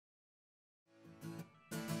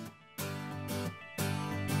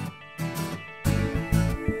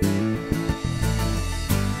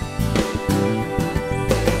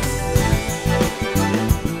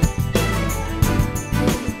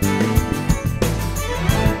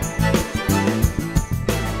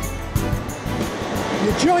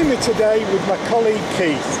join me today with my colleague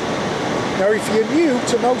Keith. Now if you're new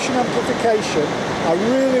to motion amplification, I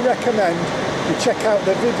really recommend you check out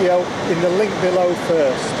the video in the link below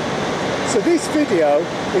first. So this video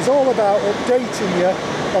is all about updating you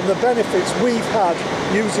on the benefits we've had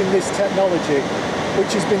using this technology,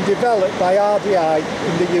 which has been developed by RDI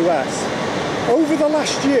in the US. Over the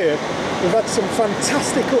last year, we've had some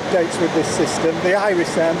fantastic updates with this system, the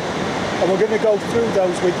Iris M, and we're going to go through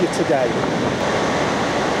those with you today.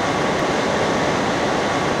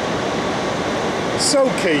 So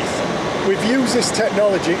Keith, we've used this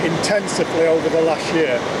technology intensively over the last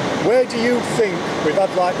year. Where do you think we've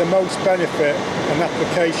had like the most benefit and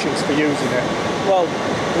applications for using it? Well,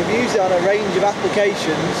 we've used it on a range of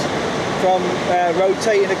applications, from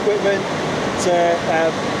rotating equipment to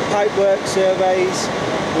pipework surveys.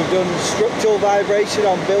 We've done structural vibration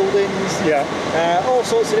on buildings, all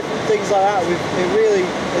sorts of different things like that.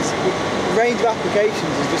 The range of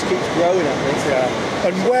applications just keeps growing, I think. Yeah.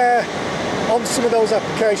 And where, on some of those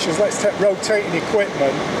applications, let's take rotating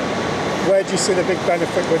equipment, where do you see the big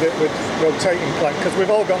benefit with it, with rotating plant? Because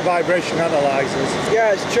we've all got vibration analyzers.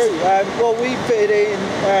 Yeah, it's true. Well, we fitted it in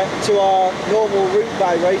to our normal root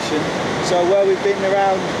vibration. So where we've been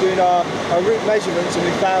around doing our root measurements and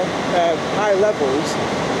we found high levels,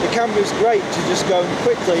 the camera's great to just go and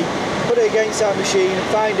quickly put it against our machine and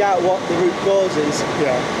find out what the root cause is.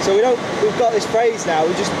 Yeah. So we've got this phase now,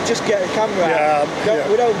 we just get the camera out.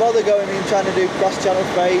 We don't bother going in trying to do cross-channel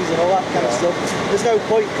phase and all that kind of stuff. There's no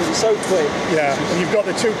point because it's so quick. Yeah, and you've got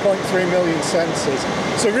the 2.3 million sensors.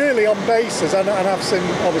 So really on bases, and I've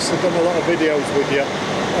obviously done a lot of videos with you,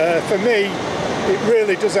 for me, it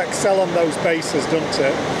really does excel on those bases, doesn't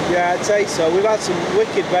it? Yeah, I'd say so. We've had some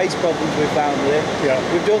wicked base problems we've found with it. Yeah.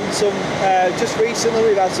 We've done some, just recently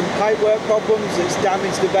we've had some pipework problems that's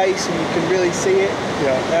damaged the base and you can really see it.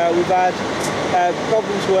 Yeah. We've had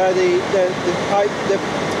problems where the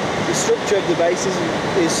structure of the base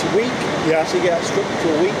is weak. Yeah. So you get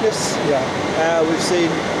structural weakness. Yeah. We've seen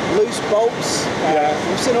loose bolts.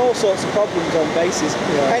 We've seen all sorts of problems on bases.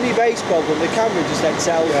 Yeah. Any base problem, the camera just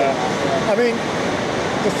excels. Yeah. I mean,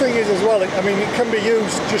 the thing is as well, it can be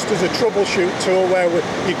used just as a troubleshoot tool where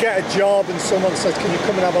you get a job and someone says, can you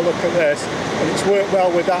come and have a look at this? And it's worked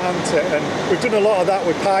well with that, hasn't it? And we've done a lot of that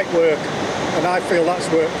with pipe work, and I feel that's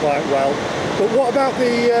worked quite well. But what about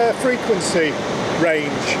the frequency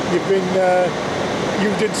range? You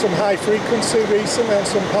did some high frequency recently on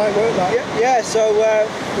some pipe work, right? Yeah, so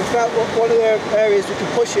we found one of the areas we could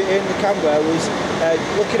push it in the camera was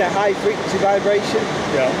looking at high frequency vibration.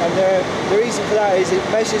 Yeah. And the reason for that is it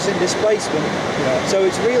measures in displacement. Yeah. So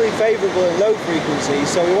it's really favourable in low frequency,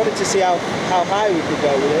 so we wanted to see how high we could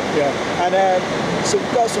go with it. Yeah. And so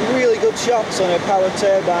we've got some really good shots on a power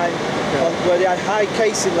turbine where they had high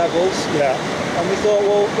casing levels. Yeah. And we thought,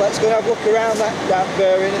 well, let's go and have a look around that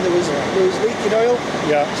bearing, and there was leaking oil.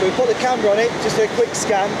 Yeah. So we put the camera on it, just a quick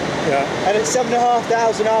scan. Yeah. And at 7,500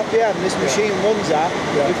 RPM, this machine runs at.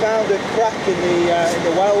 We found a crack in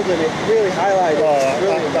the weld, and it really highlighted.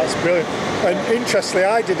 That's brilliant. And interestingly,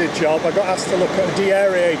 I did a job. I got asked to look at a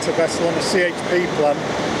de-aerator vessel on a CHP plant,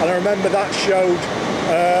 and I remember that showed.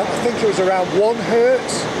 I think it was around 1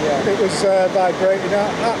 hertz. Yeah. It was vibrating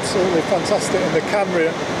out, absolutely fantastic, and the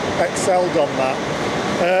camera excelled on that.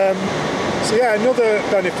 So yeah, another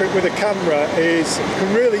benefit with a camera is you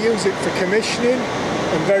can really use it for commissioning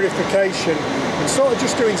and verification, and sort of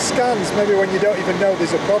just doing scans maybe when you don't even know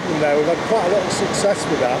there's a problem there. We've had quite a lot of success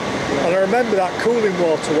with that. And I remember that cooling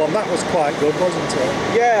water one, that was quite good, wasn't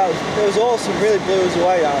it? Yeah, it was awesome, really blew us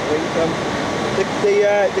away, I think.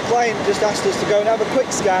 The client just asked us to go and have a quick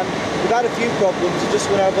scan. We've had a few problems, we just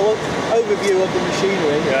want to have a overview of the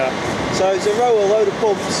machinery. Yeah. So it's a load of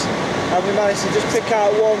pumps, and we managed to just pick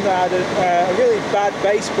out one that had a really bad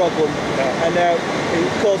bass problem, and it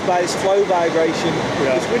was caused by this flow vibration,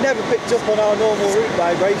 which we never picked up on our normal root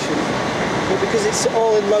vibration, but because it's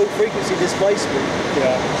all in low frequency displacement,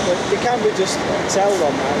 but the camera just excelled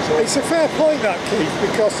on that. So it's a fair point that, Keith,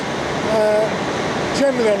 because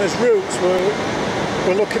generally on his roots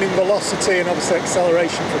we're looking in velocity and obviously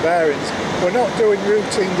acceleration for bearings. We're not doing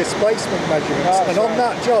routine displacement measurements. And on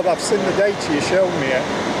that job, I've seen the data you showed me.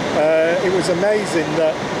 It was amazing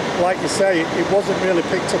that, like you say, it wasn't really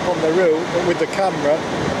picked up on the root, but with the camera,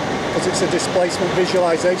 because it's a displacement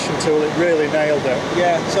visualization tool, it really nailed it.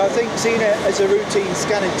 Yeah, so I think seeing it as a routine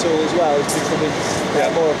scanning tool as well is becoming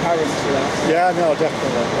more apparent to that. Yeah, no,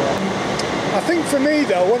 definitely. I think for me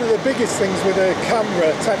though, one of the biggest things with the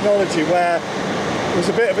camera technology where it was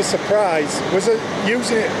a bit of a surprise was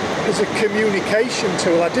using it as a communication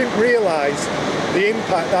tool. I didn't realise the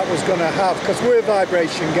impact that was going to have, because we're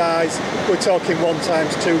vibration guys, we're talking 1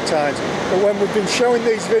 times, 2 times, but when we've been showing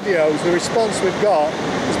these videos, the response we've got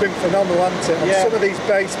has been phenomenal, hasn't it? And some of these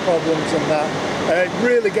bass problems and that, it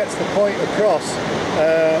really gets the point across,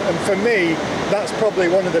 and for me that's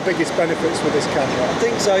probably one of the biggest benefits with this camera. I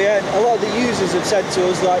think so, yeah. A lot of the users have said to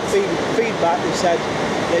us, like feedback, they've said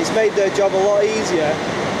it's made their job a lot easier.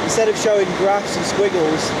 Instead of showing graphs and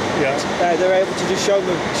squiggles, they're able to just show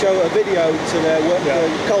a video to their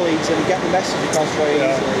colleagues and get the message across very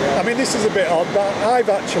easily. Yeah. I mean, this is a bit odd, but I've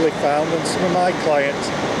actually found, and some of my clients,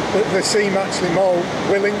 that they seem actually more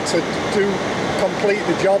willing to complete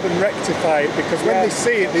the job and rectify it, because when they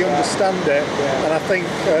see it, they understand it. And I think,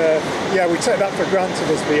 we take that for granted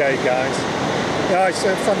as VA guys. Yeah, it's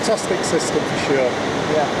a fantastic system for sure.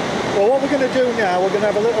 Yeah. Well, what we're going to do now, we're going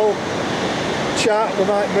to have a little chat, we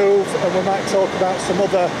might move, and we might talk about some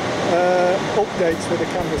other updates with the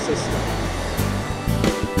camera system.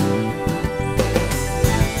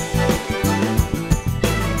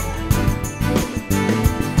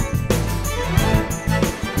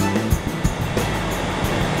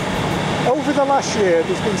 Over the last year,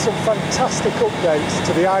 there's been some fantastic updates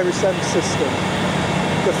to the Iris M system.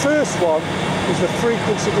 The first one is the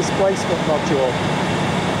frequency displacement module.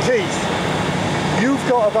 Keith, you've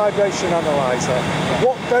got a vibration analyzer.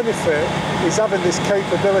 What benefit is having this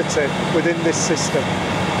capability within this system?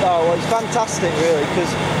 Oh, well, it's fantastic really, because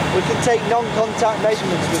we can take non-contact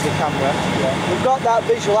measurements with the camera. We've got that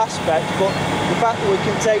visual aspect, but the fact that we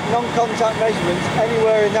can take non-contact measurements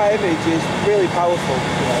anywhere in that image is really powerful.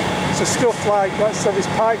 So stuff like, let's say this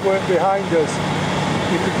pipe work behind us,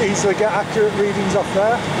 you could easily get accurate readings off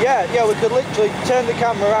there? Yeah, we could literally turn the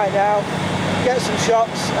camera right now, get some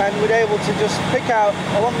shots, and we're able to just pick out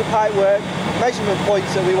along the pipework measurement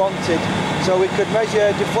points that we wanted. So we could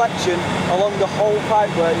measure deflection along the whole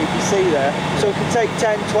pipework you can see there. So we can take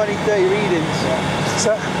 10, 20, 30 readings.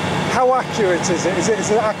 So how accurate is it? Is it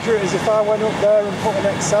as accurate as if I went up there and put an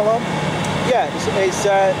Excel on? Yeah, it's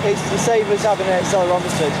the same as having an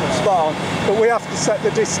accelerometer, it's spot on. But we have to set the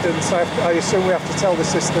distance, I assume we have to tell the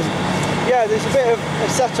system. Yeah, there's a bit of a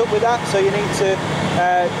setup with that, so you need to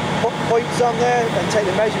put points on there and take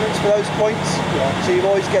the measurements for those points. So you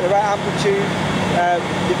always get the right amplitude.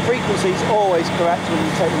 The frequency is always correct when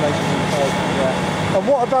you take the measurements. And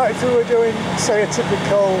what about if we were doing, say, a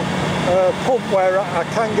typical pump where I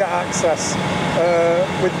can get access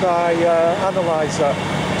with my analyzer?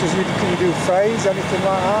 Can you do phase, anything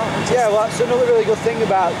like that? Yeah, well, that's another really good thing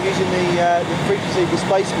about using the frequency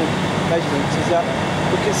displacement measurements, is that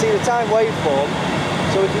we can see the time waveform,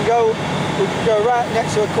 so we can go right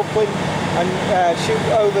next to a coupling and shoot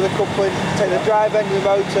over the coupling, take the drive end of the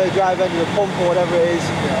motor, drive end of the pump or whatever it is,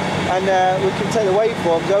 and we can take the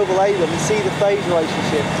waveforms, overlay them and see the phase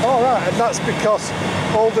relationship. All right, and that's because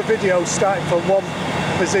all the videos starting from one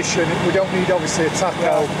position, we don't need obviously a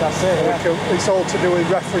tacho. That's it. It's all to do with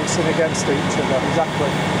referencing against each other. Exactly.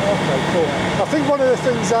 Okay, cool. I think one of the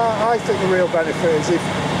things I think the real benefit is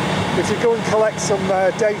if you go and collect some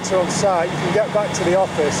data on site, you can get back to the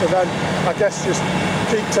office and then I guess just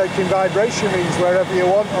keep taking vibration readings wherever you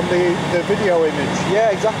want on the video image.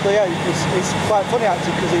 Yeah, exactly. Yeah, it's quite funny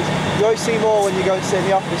actually, because you always see more when you go and sit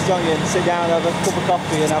in the office, don't you, and sit down, have a cup of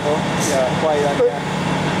coffee and have a play then.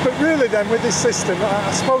 But really then with this system,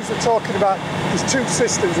 I suppose we're talking about, there's two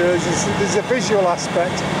systems really. There's a visual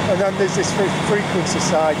aspect and then there's this frequency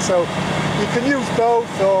side. So you can use both,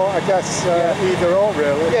 or I guess either or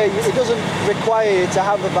really. Yeah, it doesn't require you to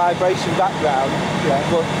have a vibration background,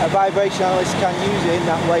 but a vibration analyst can use it in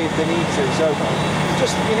that way if they need to. So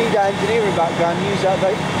you need that engineering background, use that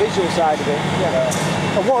visual side of it.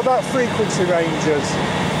 And what about frequency ranges?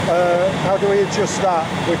 How do we adjust that?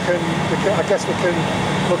 I guess we can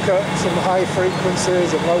look at some high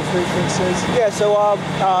frequencies and low frequencies. Yeah, so our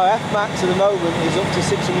F-max at the moment is up to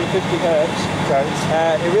 650 hertz. Okay.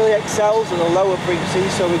 It really excels at the lower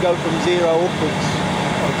frequencies, so we go from 0 upwards.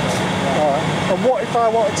 Okay. All right. And what if I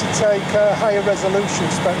wanted to take a higher resolution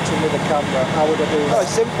spectrum with a camera? How would I do that? Oh,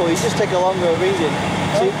 it's simple. You just take a longer reading.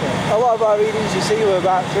 So a lot of our readings you see were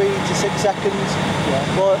about 3 to 6 seconds,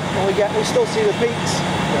 but we still see the peaks.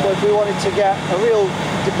 But if we wanted to get a real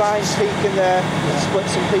defined peak in there, split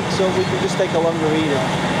some peaks up, we can just take a longer reading.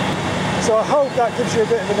 So I hope that gives you a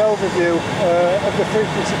bit of an overview of the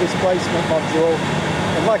frequency displacement module.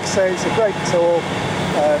 And like I say, it's a great tool,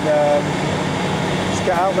 and just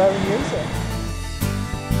get out there and use it.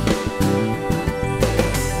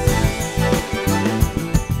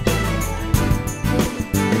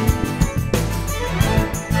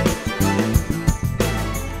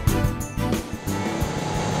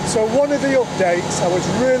 So So one of the updates I was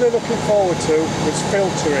really looking forward to was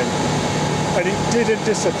filtering, and it didn't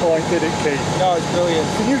disappoint, did it, Keith? No, it's brilliant.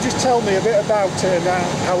 Can you just tell me a bit about it and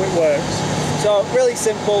how it works? So really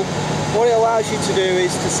simple. What it allows you to do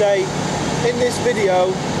is to say, in this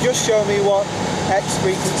video, just show me what X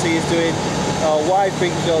frequency is doing, or Y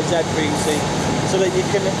frequency or Z frequency, so that you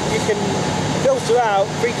can filter out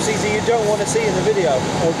frequencies that you don't want to see in the video.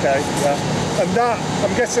 Okay, yeah. And that,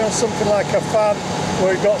 I'm guessing on something like a fan,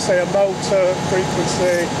 where you've got, say, a motor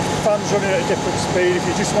frequency, fan's running at a different speed. If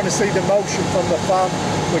you just want to see the motion from the fan,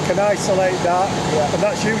 we can isolate that. Yeah. And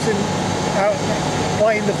that's using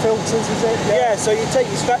applying the filters, is it? Yeah, so you take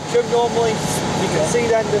your spectrum normally, you can see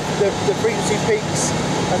then the frequency peaks,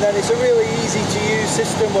 and then it's a really easy to use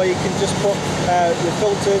system where you can just put your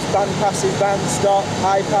filters, band passes, band stop,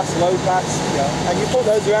 high pass, low pass, and you put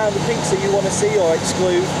those around the peaks that you want to see or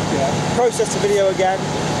exclude, process the video again,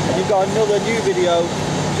 and you've got another new video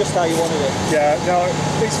just how you wanted it. Yeah, no,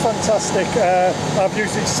 it's fantastic. I've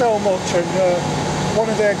used it so much, and one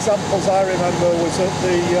of the examples I remember was at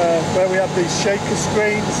the where we had these shaker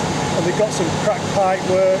screens, and they got some cracked pipe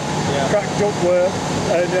work, cracked duct work,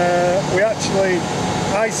 and we actually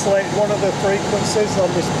isolated one of the frequencies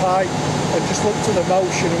on this pipe and just looked at the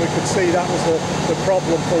motion, and we could see that was the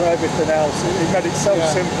problem for everything else. It made it so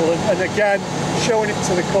simple, and again, showing it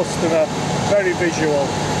to the customer, very visual.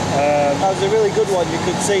 That was a really good one. You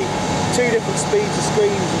could see two different speeds of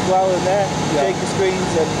screens as well in there, shaker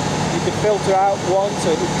screens, and you could filter out one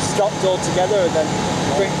so it stopped altogether, and then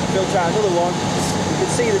filter out another one. You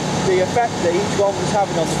could see the effect that each one was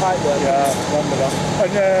having on the pipework. Yeah, I remember that.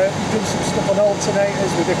 And you've done some stuff on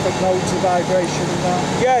alternators with different modes of vibration and that?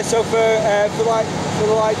 Yeah, so for the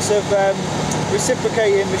likes of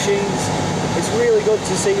reciprocating machines, it's really good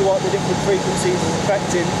to see what the different frequencies is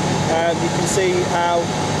affecting. You can see how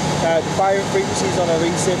the firing frequencies on a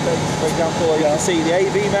recip, for example, or you can see the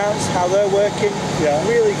AV mounts, how they're working.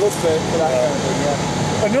 Really good for that kind of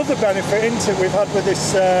thing. Another benefit we've had with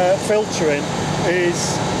this filtering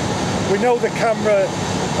is we know the camera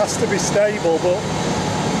has to be stable, but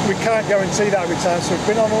we can't guarantee that every time. So we've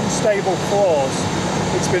been on unstable floors.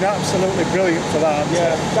 It's been absolutely brilliant for that.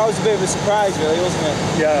 That was a bit of a surprise, really, wasn't it?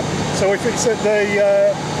 Yeah. So if it's at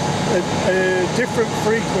a different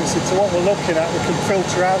frequency to what we're looking at, we can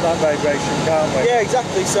filter out that vibration, can't we? Yeah,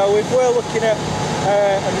 exactly. So if we're looking at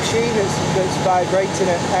a machine that's vibrating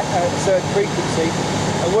at a certain frequency,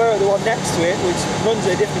 and we're at the one next to it, which runs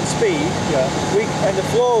at a different speed, and the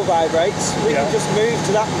floor vibrates, we can just move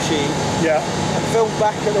to that machine and film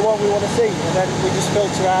back at the one we want to see, and then we just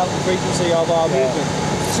filter out the frequency of our movement.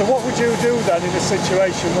 So what would you do then in a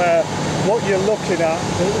situation where what you're looking at,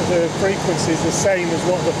 the frequency is the same as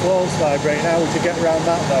what the floor's vibrating? How would you get around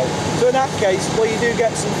that though? So in that case, well, you do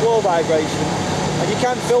get some floor vibration, and you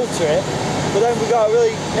can filter it, but then we've got a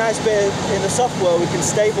really nice bit in the software we can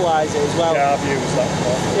stabilise it as well. Yeah, I've used that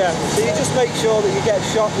before. Yeah, so you just make sure that you get a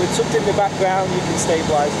shot with something in the background you can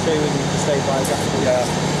stabilise too, and you can stabilise that. Yeah.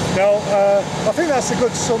 No, I think that's a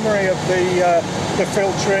good summary of the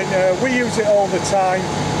filtering. We use it all the time,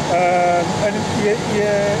 and your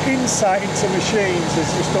insight into machines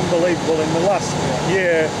is just unbelievable. In the last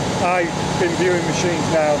year, I've been viewing machines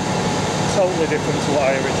now totally different to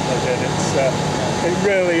what I originally did. It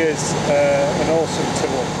really is an awesome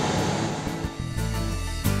tool.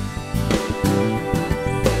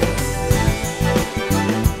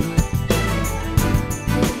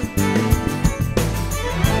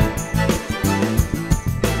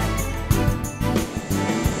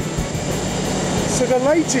 So the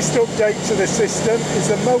latest update to the system is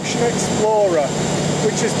the Motion Explorer,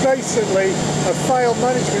 which is basically a file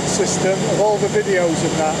management system of all the videos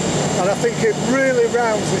and that, and I think it really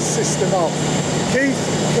rounds this system off. Keith,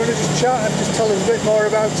 do you want to just chat and just tell us a bit more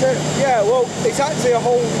about it? Yeah, well, it's actually a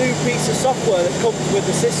whole new piece of software that comes with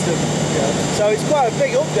the system. So it's quite a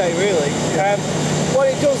big update, really.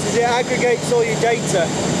 What it does is it aggregates all your data,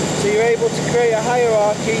 so you're able to create a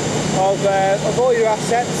hierarchy of all your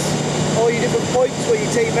assets, all your different points where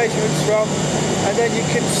you take measurements from, and then you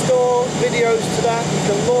can store videos to that.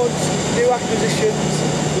 You can launch new acquisitions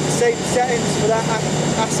with the same settings for that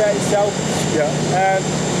asset itself.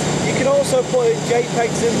 You can also put in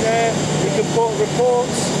JPEGs in there. You can put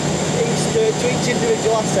reports to each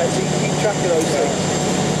individual asset, so you can keep track of those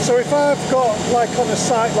things. So if I've got, like on a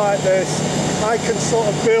site like this, I can sort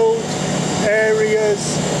of build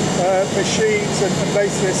areas, machines, and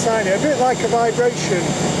basically assign it, a bit like a vibration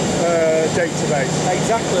database.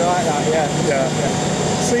 Exactly like that,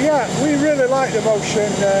 So yeah, we really like the Motion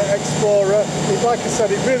Explorer. Like I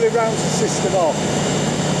said, it really rounds the system off.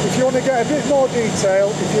 If you want to get a bit more detail,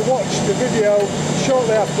 if you watch the video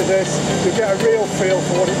shortly after this, you'll get a real feel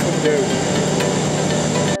for what it can do.